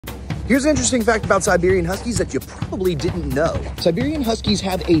Here's an interesting fact about Siberian Huskies that you probably didn't know. Siberian Huskies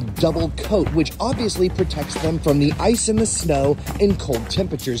have a double coat, which obviously protects them from the ice and the snow in cold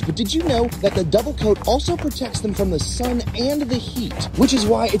temperatures. But did you know that the double coat also protects them from the sun and the heat? Which is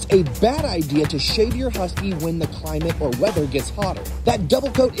why it's a bad idea to shave your Husky when the climate or weather gets hotter. That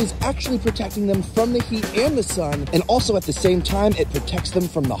double coat is actually protecting them from the heat and the sun, and also at the same time, it protects them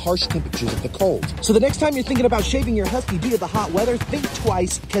from the harsh temperatures of the cold. So the next time you're thinking about shaving your Husky due to the hot weather, think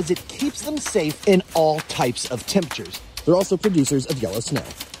twice, because it keeps them safe in all types of temperatures. They're also producers of yellow snow.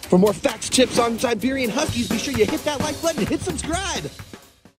 For more facts, tips on Siberian Huskies, be sure you hit that like button and hit subscribe.